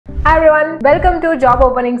Hi everyone, welcome to Job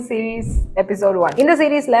Openings Series Episode 1. In the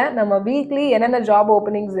series, we weekly job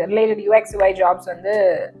openings related UX UI jobs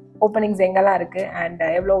openings and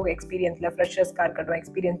experience freshers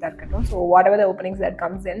experience. So whatever the openings that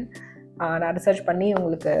comes in, I research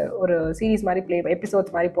a series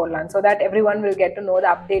episodes so that everyone will get to know the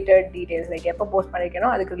updated details like post openings.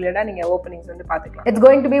 It's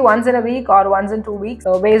going to be once in a week or once in 2 weeks,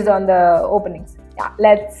 so based on the openings. Yeah,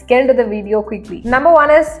 let's get into the video quickly. Number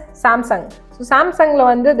one is Samsung. So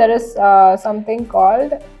Samsung there is something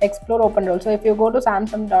called Explore Open Roles. So if you go to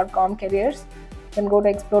samsung.com careers, then go to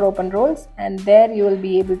Explore Open Roles, and there you will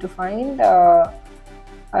be able to find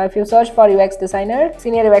if you search for UX designer,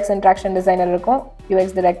 senior UX interaction designer,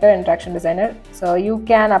 UX director, interaction designer. So you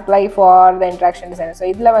can apply for the interaction designer. So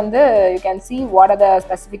you can see what are the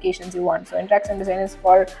specifications you want. So interaction designer is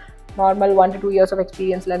for normal 1 to 2 years of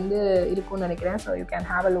experience, so you can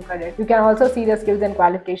have a look at it. You can also see the skills and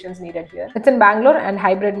qualifications needed here. It's in Bangalore and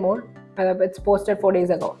hybrid mode. It's posted 4 days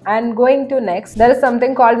ago. And going to next, there is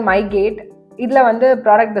something called MyGate. Idla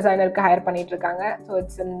product designer hire panniterukanga. So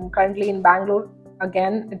it's currently in Bangalore.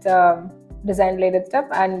 Again, it's a design related stuff,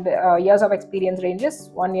 and years of experience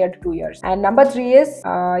ranges 1 year to 2 years. And number 3 is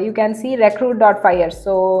you can see recruit.fire.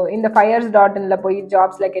 So in the fires.in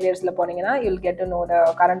jobs like careers you'll get to know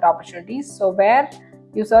the current opportunities. So where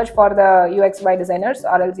you search for the UX UI designers,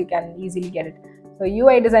 or else you can easily get it. So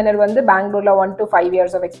UI designer Bangalore 1 to 5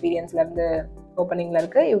 years of experience opening.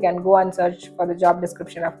 You can go and search for the job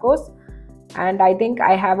description, of course. And I think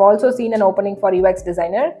I have also seen an opening for UX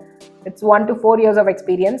designer. It's 1 to 4 years of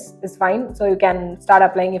experience is fine. So you can start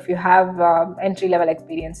applying if you have entry level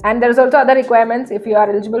experience. And there's also other requirements. If you are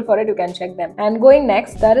eligible for it, you can check them. And going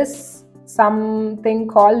next, there is something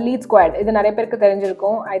called Lead Squad. I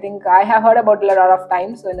think I have heard about it a lot of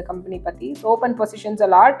times. So in the company so open positions a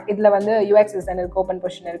lot. UX designer open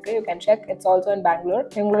position. You can check. It's also in Bangalore.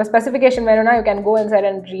 Specification you can go inside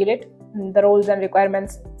and read it. The roles and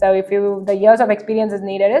requirements. So if the years of experience is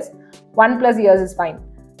needed is 1+ years is fine.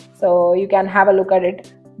 So you can have a look at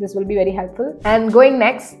it. This will be very helpful. And going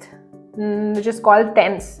next, which is called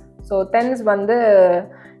Tens. So Tens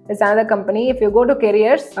is another company. If you go to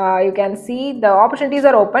careers, you can see the opportunities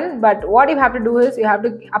are open, but what you have to do is you have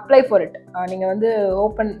to apply for it.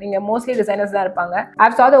 Mostly designers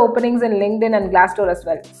I've saw the openings in LinkedIn and Glassdoor as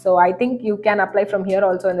well. So I think you can apply from here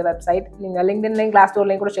also in the website. LinkedIn link, Glassdoor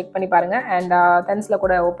link check pani paranga, and Tens la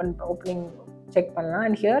opening check panna.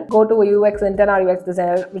 And here go to UX intern or UX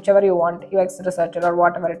designer, whichever you want, UX researcher or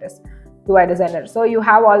whatever it is, UI designer. So you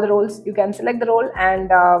have all the roles. You can select the role and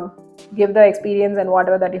give the experience and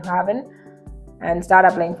whatever that you have in, and start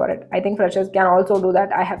applying for it. I think freshers can also do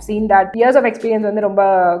that. I have seen that years of experience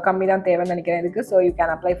so you can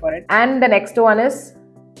apply for it. And the next one is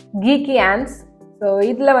Geeky Ants. So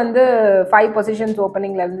idla 5 positions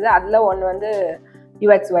opening adla one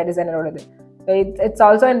UX UI designer. So it's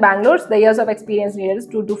also in Bangalore. The years of experience needed is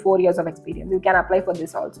 2 to 4 years of experience. You can apply for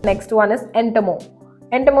this also. Next one is Entoent.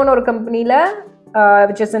 Entoent is a company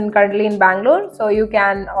which is currently in Bangalore. So you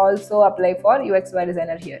can also apply for UX UI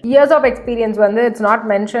designer here. Years of experience it's not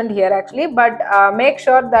mentioned here actually, but make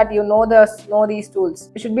sure that you know these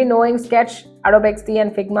tools. You should be knowing Sketch, Adobe XD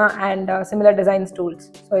and Figma and similar designs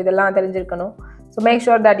tools. So idella therinjirukano. So make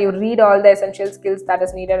sure that you read all the essential skills that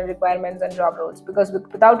is needed, requirements and job roles, because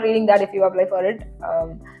without reading that, if you apply for it,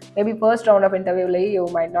 maybe first round of interview you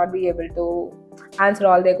might not be able to answer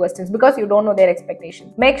all their questions because you don't know their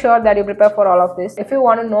expectations. Make sure that you prepare for all of this. If you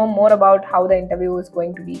want to know more about how the interview is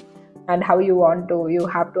going to be and how you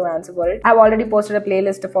have to answer for it, I've already posted a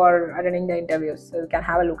playlist for attending the interviews, so you can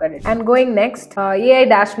have a look at it. And going next,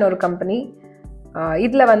 AIDA company.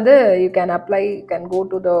 You can apply, you can go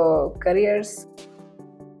to the careers,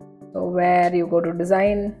 so where you go to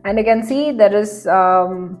design, and you can see there is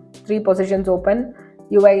 3 positions open.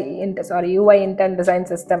 UI intern design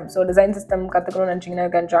system. So design system you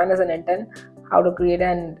can join as an intern. How to create,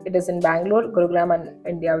 and it is in Bangalore, Gurugram and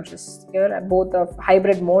India, which is here, both of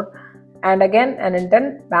hybrid mode. And again an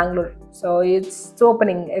intern Bangalore. So its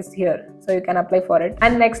opening is here, so you can apply for it.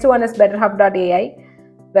 And next one is BetterHub.ai,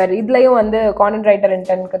 where idlayum content writer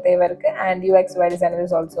intern and UX UI designer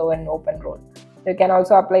is also an open role. You can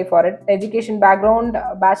also apply for it. Education background,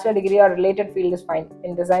 bachelor degree or related field is fine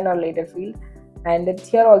in design or related field. And it's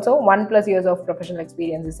here also 1+ years of professional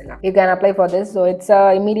experience is enough. You can apply for this. So it's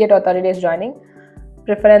immediate or 30 days joining.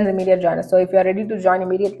 Preference immediate joiner. So if you are ready to join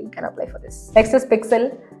immediately, you can apply for this. Next is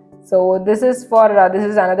Pixel. So this is for this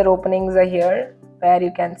is another openings here. where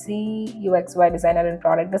you can see UX UI designer and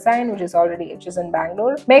product design, which is in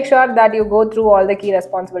Bangalore. Make sure that you go through all the key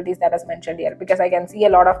responsibilities that is mentioned here, because I can see a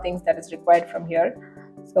lot of things that is required from here.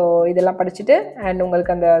 So இதெல்லாம் படிச்சுட்டு and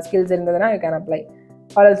உங்களுக்கு அந்த skills இருந்ததுன்னா you can apply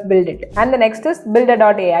or else build it. And the next is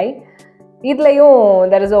builder.ai. இதுலையும்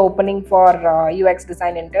there is a opening for UX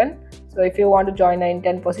design intern. So if you want to join an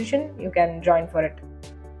intern position, you can join for it.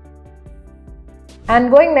 And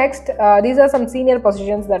going next, these are some senior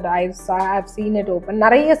positions that I've seen it open.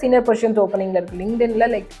 நிறைய senior positions opening there. LinkedIn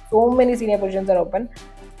like so many senior positions are open.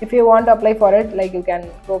 If you want to apply for it, like you can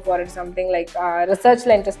go for it. Something like research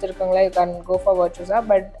la interest irukanga, you can go for Virtusa.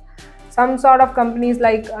 But some sort of companies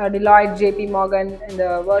like Deloitte, JP Morgan, and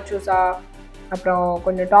the Virtusa, அப்புறம்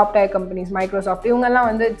கொஞ்சம் top tier companies Microsoft இவங்கெல்லாம்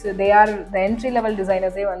வந்து they are the entry level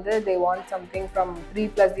designers வந்து they want something from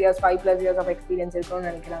 3+ years 5+ years of experience இருக்கணும்னு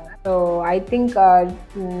நினைக்கிறாங்க. So I think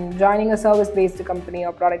joining a service based company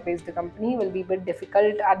or product based company will be a bit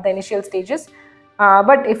difficult at the initial stages.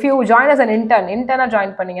 But if you join as an intern join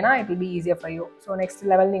பண்ணீங்கன்னா it will be easier for you. So next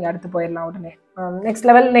level நீங்க அடுத்து போயிடலாம் உடனே.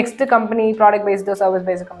 next company product based service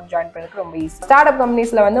based company join பண்ணுறதுக்கு ரொம்ப easy. Start up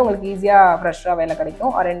கம்பெனிஸில் வந்து உங்களுக்கு ஈஸியாக ஃப்ரெஷ்ஷாக வேலை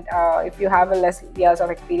கிடைக்கும். or if you have a less years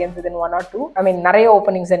of experience within 1 or 2, I mean நிறைய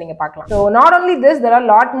ஓப்பனிங்ஸை நீங்கள் பார்க்கலாம். So not only this, there are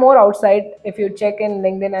a lot more outside. If you check in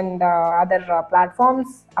LinkedIn and other platforms,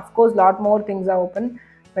 of course lot more things are open.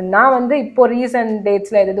 But நான் வந்து இப்போ recent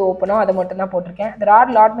டேட்ஸில் எது ஓப்பனோ அதை மட்டும் தான் போட்டிருக்கேன். There are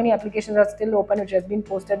lot many applications are still open which has been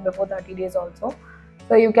posted before 30 days also.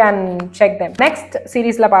 So you can check them. Next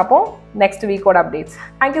series la paapom, next week oda updates.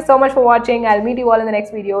 Thank you so much for watching. I'll meet you all in the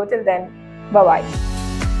next video. Till then, bye bye.